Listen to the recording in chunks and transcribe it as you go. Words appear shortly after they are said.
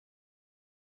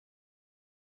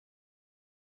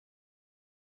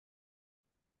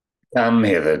Come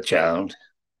hither, child.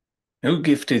 Who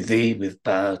gifted thee with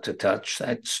power to touch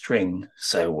that string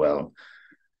so well?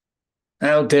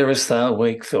 How darest thou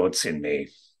wake thoughts in me,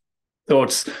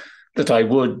 thoughts that I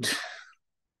would,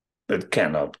 but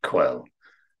cannot quell?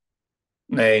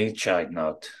 Nay, chide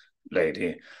not,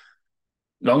 lady.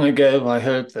 Long ago I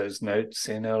heard those notes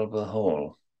in Elber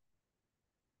Hall,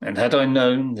 and had I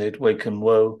known they'd waken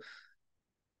woe,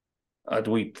 I'd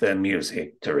weep their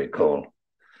music to recall.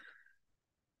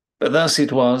 But thus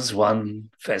it was one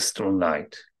festal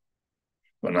night,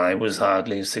 when I was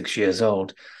hardly 6 years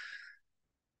old.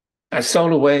 I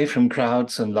stole away from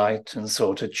crowds and light and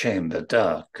sought a chamber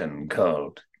dark and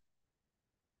cold.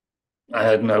 I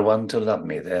had no one to love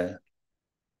me there.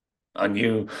 I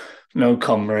knew no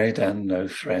comrade and no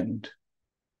friend.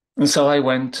 And so I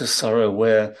went to sorrow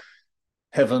where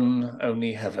heaven,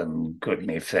 only heaven, could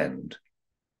me fend.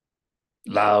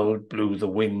 Loud blew the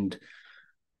wind.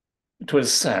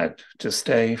 'Twas sad to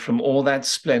stay from all that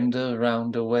splendor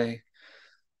round away.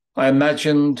 I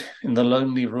imagined in the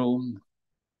lonely room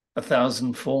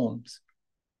 1,000 forms,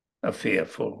 a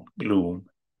fearful gloom.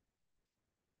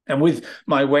 And with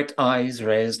my wet eyes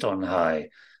raised on high,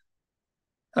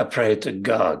 I prayed to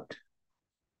God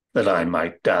that I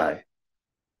might die.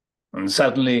 And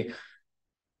suddenly,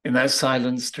 in that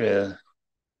silence drear,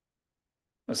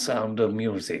 a sound of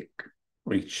music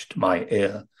reached my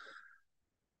ear.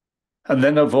 And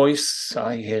then a voice,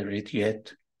 I hear it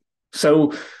yet,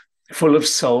 so full of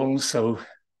soul, so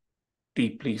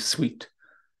deeply sweet.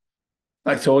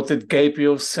 I thought that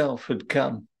Gabriel's self had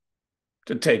come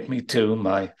to take me to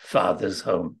my Father's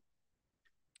home.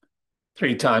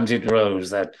 3 times it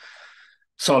rose, that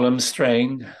solemn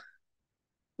strain,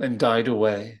 then died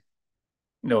away,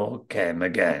 nor came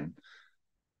again.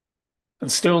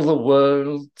 And still the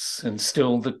words and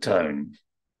still the tone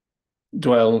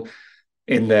dwell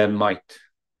in their might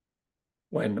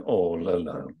when all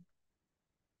alone.